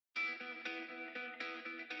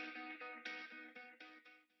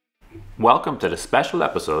Welcome to the special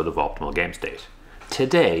episode of Optimal Game State.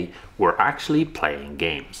 Today, we're actually playing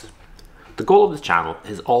games. The goal of this channel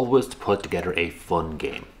is always to put together a fun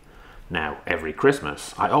game. Now, every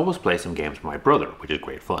Christmas, I always play some games with my brother, which is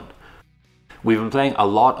great fun. We've been playing a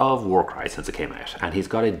lot of Warcry since it came out, and he's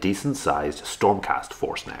got a decent sized Stormcast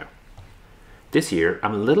force now. This year,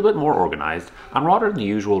 I'm a little bit more organised, and rather than the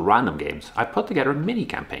usual random games, I put together a mini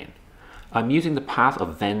campaign. I'm using the Path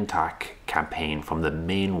of Ventak campaign from the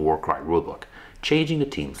main Warcry Rulebook, changing the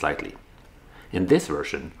team slightly. In this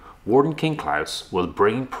version, Warden King Klaus will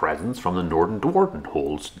bring presents from the Northern Dwarven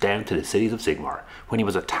holds down to the cities of Sigmar when he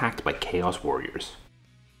was attacked by Chaos Warriors.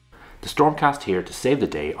 The Stormcast here to save the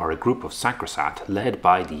day are a group of Sancrosat led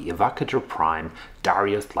by the Evocator Prime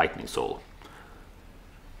Darius Lightning Soul.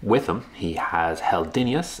 With him, he has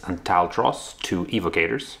Heldinius and Taltros, two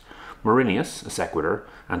Evocators, Marinius, a Sequitur,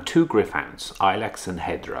 and two Gryphounds, Ilex and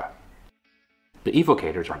Hedra. The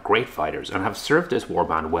Evocators are great fighters and have served this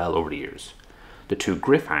warband well over the years. The two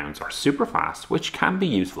Gryphounds are super fast, which can be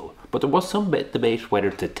useful, but there was some debate whether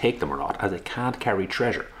to take them or not, as they can't carry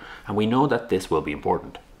treasure, and we know that this will be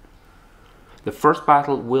important. The first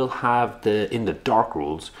battle will have in the Dark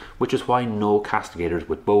rules, which is why no Castigators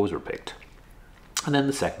with bows were picked. And then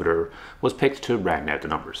the Sequitur was picked to round out the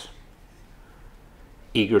numbers.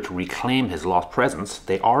 Eager to reclaim his lost presents,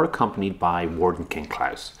 they are accompanied by Warden King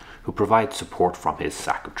Klaus, who provides support from his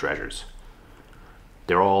sack of treasures.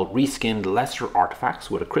 They're all reskinned lesser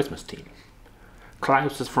artifacts with a Christmas theme.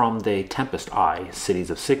 Klaus is from the Tempest Eye, Cities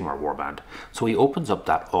of Sigmar warband, so he opens up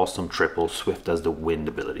that awesome triple Swift as the Wind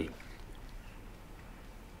ability.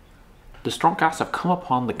 The Stormcast have come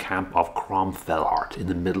upon the camp of Fellheart in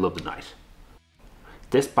the middle of the night.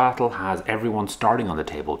 This battle has everyone starting on the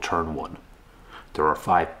table turn 1. There are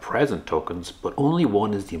 5 present tokens, but only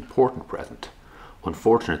one is the important present.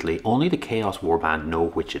 Unfortunately, only the Chaos Warband know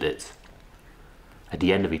which it is. At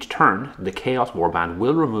the end of each turn, the Chaos Warband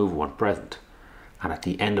will remove one present, and at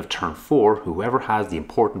the end of turn 4, whoever has the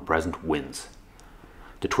important present wins.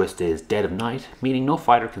 The twist is Dead of Night, meaning no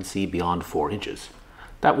fighter can see beyond 4 inches.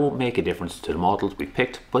 That won't make a difference to the models we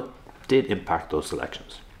picked, but did impact those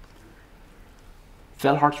selections.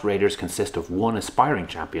 Fellheart's Raiders consist of 1 Aspiring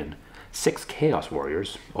Champion, 6 Chaos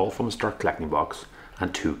Warriors, all from the Start Collecting box,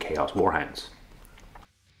 and 2 Chaos Warhounds.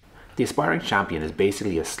 The Aspiring Champion is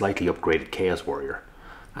basically a slightly upgraded Chaos Warrior,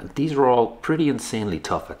 and these are all pretty insanely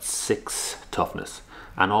tough at 6 toughness,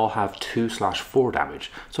 and all have 2/4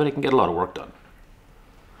 damage, so they can get a lot of work done.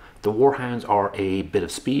 The Warhounds are a bit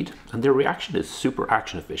of speed, and their reaction is super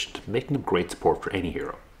action efficient, making them great support for any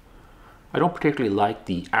hero. I don't particularly like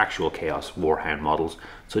the actual Chaos Warhound models,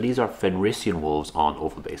 so these are Fenrisian wolves on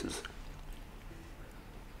oval bases.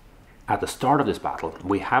 At the start of this battle,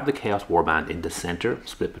 we have the Chaos Warband in the centre,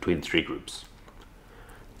 split between 3 groups.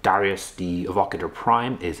 Darius the Evocator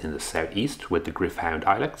Prime is in the southeast with the Gryphound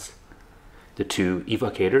Ilex. The 2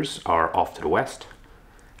 Evocators are off to the west,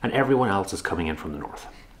 and everyone else is coming in from the north.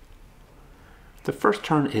 The first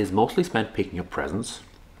turn is mostly spent picking up presents.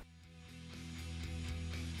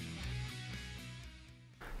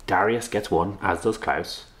 Darius gets 1, as does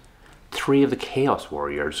Klaus. 3 of the Chaos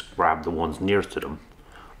Warriors grab the ones nearest to them.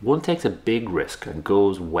 1 takes a big risk and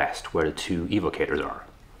goes west where the 2 Evocators are.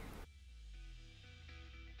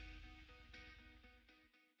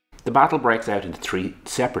 The battle breaks out into 3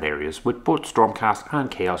 separate areas, with both Stormcast and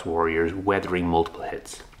Chaos Warriors weathering multiple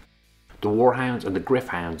hits. The Warhounds and the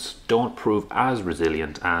Gryphounds don't prove as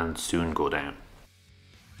resilient and soon go down.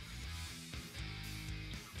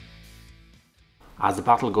 As the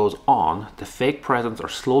battle goes on, the fake presents are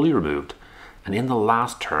slowly removed, and in the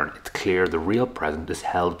last turn it's clear the real present is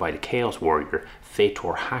held by the Chaos Warrior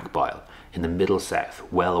Fator Hackbile in the middle south,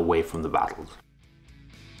 well away from the battles.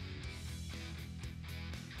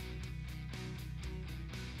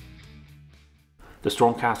 The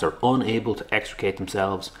Stormcast are unable to extricate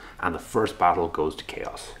themselves, and the first battle goes to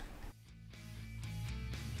Chaos.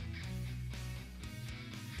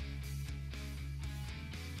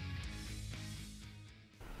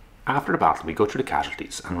 After the battle, we go through the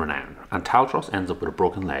casualties and renown, and Taltros ends up with a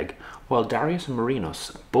broken leg, while Darius and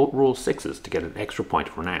Marinos both roll 6s to get an extra point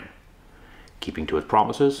of renown. Keeping to his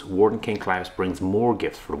promises, Warden King Klaus brings more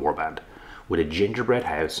gifts for the warband, with a gingerbread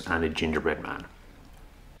house and a gingerbread man.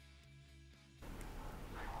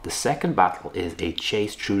 The second battle is a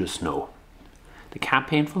chase through the snow. The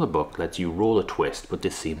campaign from the book lets you roll a twist, but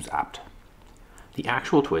this seems apt. The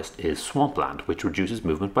actual twist is Swampland, which reduces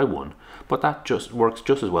movement by 1, but that just works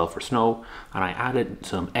just as well for snow, and I added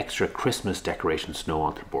some extra Christmas decoration snow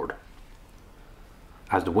onto the board.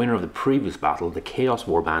 As the winner of the previous battle, the Chaos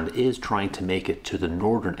Warband is trying to make it to the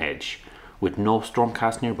northern edge, with no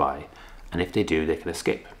Stormcast nearby, and if they do, they can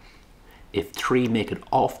escape. If 3 make it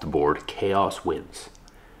off the board, Chaos wins.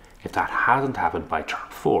 If that hasn't happened by turn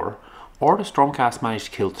 4, or the Stormcast manage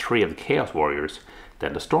to kill 3 of the Chaos Warriors,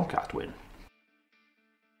 then the Stormcast win.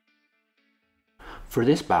 For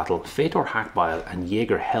this battle, Fator Hackbile and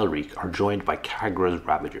Jaeger Hellreek are joined by Khagra's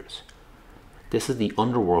Ravagers. This is the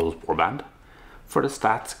Underworld's Warband. For the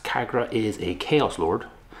stats, Khagra is a Chaos Lord,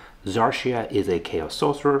 Zarshia is a Chaos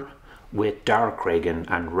Sorcerer, with Dara Kragan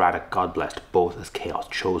and Radek Godblessed both as Chaos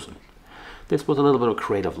Chosen. This was a little bit of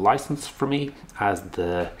creative license for me, as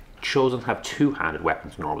the Chosen have two-handed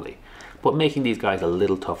weapons normally, but making these guys a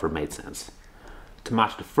little tougher made sense. To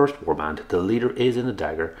match the first warband, the leader is in the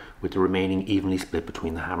dagger, with the remaining evenly split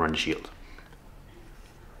between the hammer and the shield.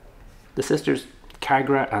 The sisters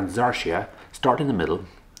Khagra and Zarshia start in the middle,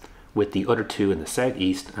 with the other 2 in the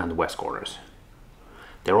southeast and the west corners.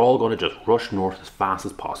 They're all going to just rush north as fast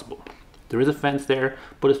as possible. There is a fence there,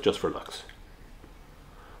 but it's just for looks.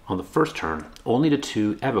 On the first turn, only the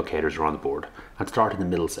 2 evocators are on the board and start in the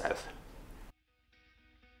middle south.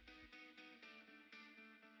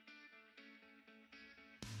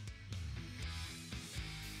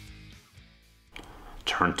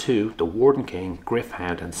 Turn 2, the Warden King,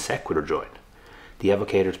 Gryph-hound and Sequitur join. The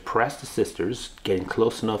evocators press the sisters, getting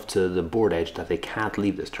close enough to the board edge that they can't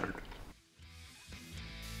leave this turn.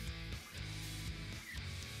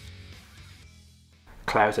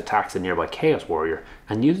 Klaus attacks a nearby Chaos Warrior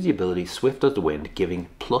and uses the ability Swift as the Wind, giving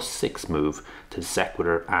 +6 move to the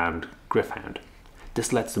Sequitur and Gryph-hound.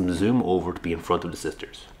 This lets them zoom over to be in front of the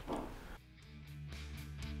sisters.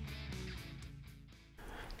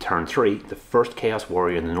 Turn 3, the first Chaos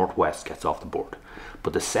Warrior in the northwest gets off the board,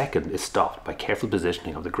 but the second is stopped by careful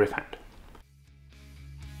positioning of the Gryph-hound.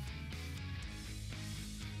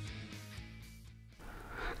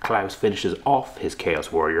 Klaus finishes off his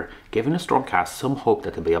Chaos Warrior, giving the Stormcast some hope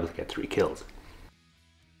that they'll be able to get 3 kills.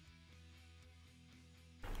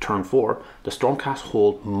 Turn 4, the Stormcast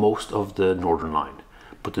hold most of the northern line,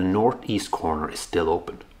 but the northeast corner is still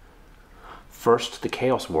open. First, the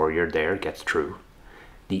Chaos Warrior there gets through.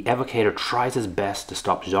 The Evocator tries his best to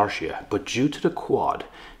stop Zarshia, but due to the quad,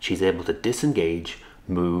 she's able to disengage,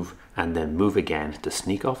 move, and then move again to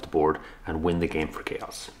sneak off the board and win the game for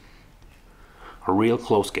Chaos. A real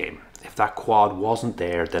close game. If that quad wasn't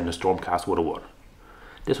there, then the Stormcast would have won.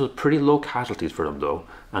 This was pretty low casualties for them though,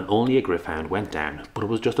 and only a Gryph-hound went down, but it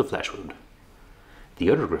was just a flesh wound. The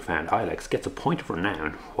other Gryph-hound, Ilex, gets a point for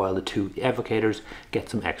renown, while the 2 Evocators get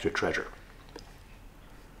some extra treasure.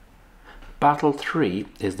 Battle 3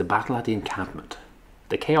 is the battle at the Encampment.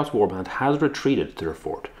 The Chaos Warband has retreated to their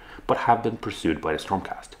fort, but have been pursued by the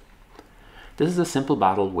Stormcast. This is a simple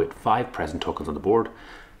battle with 5 present tokens on the board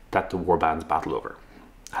that the Warbands battle over.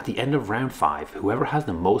 At the end of round 5, whoever has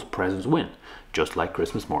the most presents win, just like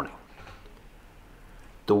Christmas morning.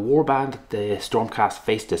 The Warband the Stormcast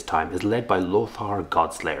face this time is led by Lothar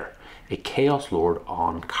Godslayer, a Chaos Lord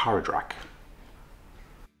on Karadrak.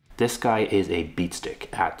 This guy is a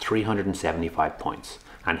beatstick at 375 points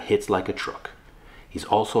and hits like a truck. He's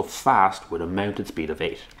also fast with a mounted speed of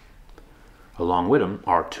 8. Along with him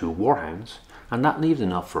are 2 Warhounds, and that leaves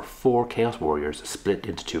enough for 4 Chaos Warriors split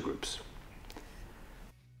into 2 groups.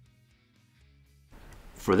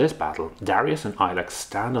 For this battle, Darius and Ilex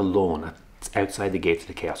stand alone outside the gates of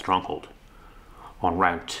the Chaos Stronghold. On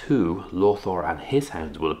round 2, Lothar and his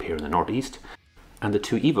hounds will appear in the northeast, and the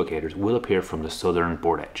 2 Evocators will appear from the southern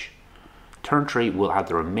board edge. Turn 3 will add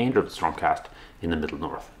the remainder of the Stormcast in the middle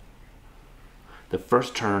north. The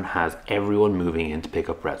first turn has everyone moving in to pick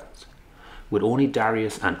up presents. With only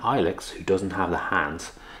Darius and Ilex, who doesn't have the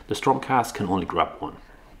hands, the Stormcast can only grab 1.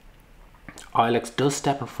 Ilex does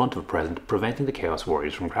step in front of a present, preventing the Chaos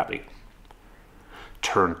Warriors from grabbing it.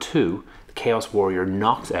 Turn 2, the Chaos Warrior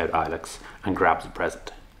knocks out Ilex and grabs the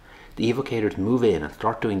present. The Evocators move in and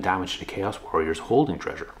start doing damage to the Chaos Warriors holding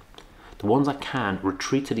treasure. The ones that can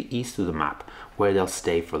retreat to the east of the map, where they'll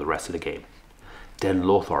stay for the rest of the game. Then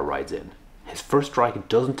Lothar rides in. His first strike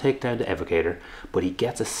doesn't take down the Evocator, but he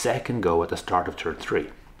gets a second go at the start of turn 3.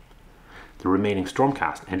 The remaining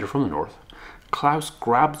Stormcast enter from the north. Klaus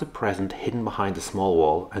grabs the present hidden behind the small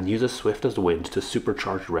wall and uses Swift as the Wind to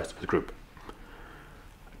supercharge the rest of the group.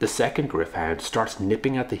 The second Gryph-hound starts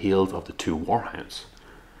nipping at the heels of the 2 Warhounds.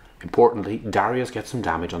 Importantly, Darius gets some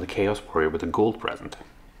damage on the Chaos Warrior with a gold present.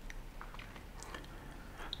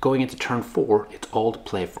 Going into turn 4, it's all to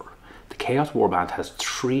play for. The Chaos Warband has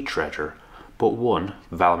 3 treasure, but 1,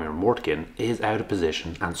 Valimir Mortkin, is out of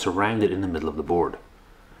position and surrounded in the middle of the board.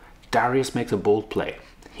 Darius makes a bold play.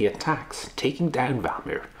 He attacks, taking down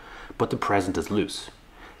Valimir, but the present is loose.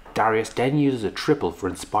 Darius then uses a triple for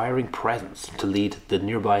Inspiring Presence to lead the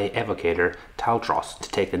nearby evocator Taltros to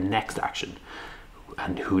take the next action,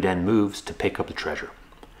 and who then moves to pick up the treasure.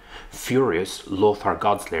 Furious, Lothar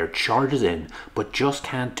Godslayer charges in but just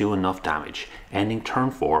can't do enough damage, ending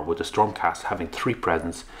turn 4 with the Stormcast having 3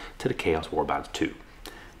 presence to the Chaos Warband 2.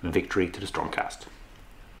 Victory to the Stormcast.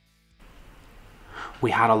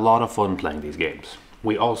 We had a lot of fun playing these games.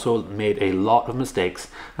 We also made a lot of mistakes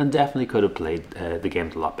and definitely could have played the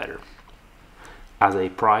games a lot better. As a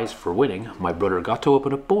prize for winning, my brother got to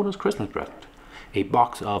open a bonus Christmas present, a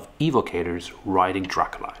box of evocators riding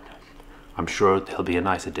Dracoline. I'm sure they'll be a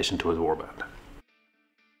nice addition to his warband.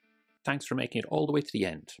 Thanks for making it all the way to the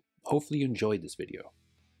end. Hopefully you enjoyed this video.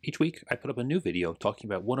 Each week I put up a new video talking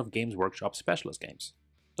about one of Games Workshop's specialist games.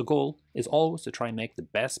 The goal is always to try and make the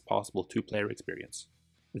best possible two-player experience.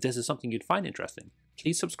 If this is something you'd find interesting,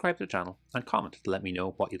 please subscribe to the channel and comment to let me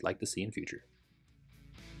know what you'd like to see in future.